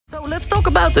So let's talk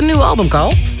about the new album,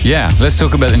 Karl. Yeah, let's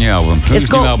talk about the new album.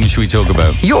 Whose new album should we talk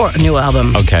about? Your new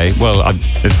album. Okay, well,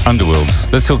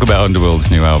 Underworld's. Let's talk about Underworld's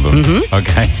new album.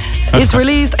 Okay. It's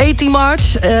released 18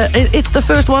 March. It's the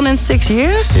first one in 6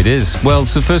 years? It is. Well,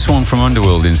 it's the first one from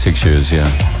Underworld in 6 years, yeah.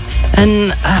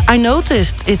 And I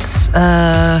noticed it's...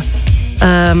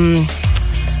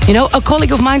 you know, a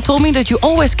colleague of mine told me that you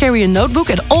always carry a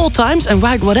notebook at all times and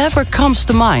write whatever comes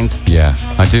to mind. Yeah,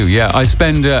 I do. Yeah, I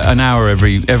spend an hour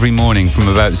every morning from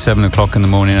about 7 o'clock in the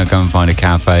morning. I go and find a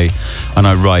cafe, and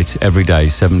I write every day,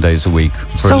 7 days a week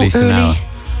for So at least early? an hour.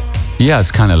 Yeah,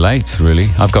 it's kind of late, really.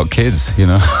 I've got kids, you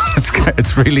know.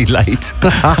 It's really late.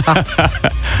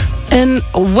 And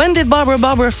when did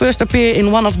Barbara first appear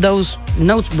in one of those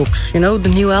notebooks? You know, the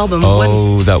new album.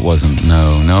 Oh, that wasn't.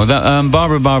 No. That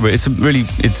Barbara.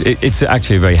 It's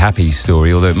actually a very happy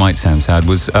story, although it might sound sad.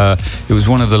 It was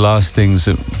one of the last things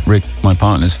that Rick, my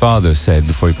partner's father, said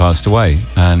before he passed away.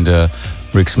 And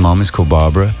Rick's mom is called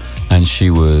Barbara, and she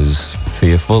was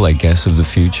fearful, I guess, of the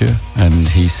future. And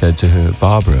he said to her,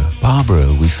 Barbara,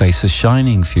 we face a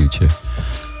shining future.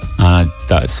 And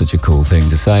that's such a cool thing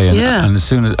to say. And, yeah.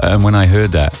 and when I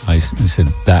heard that, I said,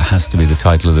 that has to be the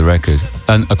title of the record.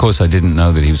 And of course, I didn't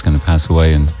know that he was going to pass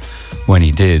away. And when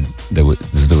he did, there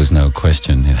was no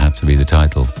question. It had to be the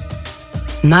title.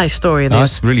 Nice story, this.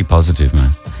 That's really positive,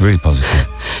 man. Really positive.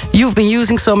 You've been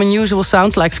using some unusual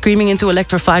sounds like screaming into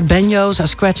electrified banjos and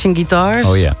scratching guitars.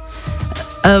 Oh, yeah.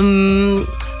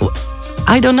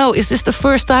 I don't know, is this the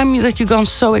first time that you've gone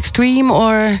so extreme,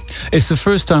 or...? It's the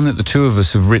first time that the two of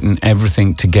us have written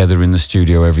everything together in the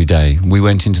studio every day. We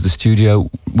went into the studio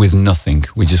with nothing.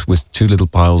 With two little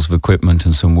piles of equipment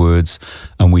and some words,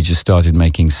 and we just started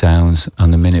making sounds.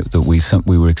 And the minute that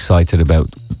we were excited about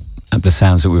the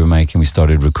sounds that we were making, we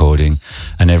started recording.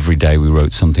 And every day we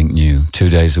wrote something new, 2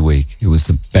 days a week. It was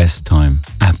the best time,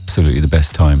 absolutely the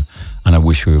best time. And I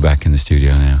wish we were back in the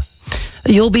studio now.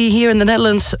 You'll be here in the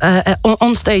Netherlands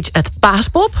on stage at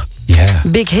Paaspop. Yeah.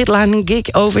 Big headlining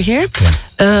gig over here.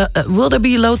 Yeah. Will there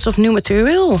be loads of new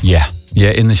material? Yeah.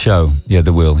 Yeah, in the show. Yeah,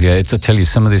 there will. Yeah, I tell you,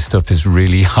 some of this stuff is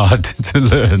really hard to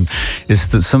learn.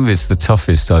 Some of it's the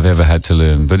toughest I've ever had to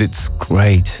learn, but it's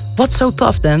great. What's so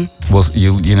tough then? Well,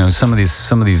 you know, some of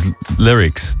these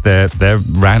lyrics, they're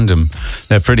random.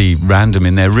 They're pretty random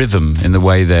in their rhythm, in the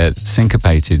way they're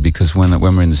syncopated. Because when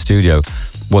we're in the studio,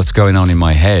 what's going on in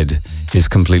my head is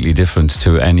completely different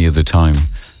to any other time.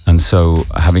 And so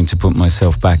having to put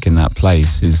myself back in that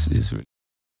place is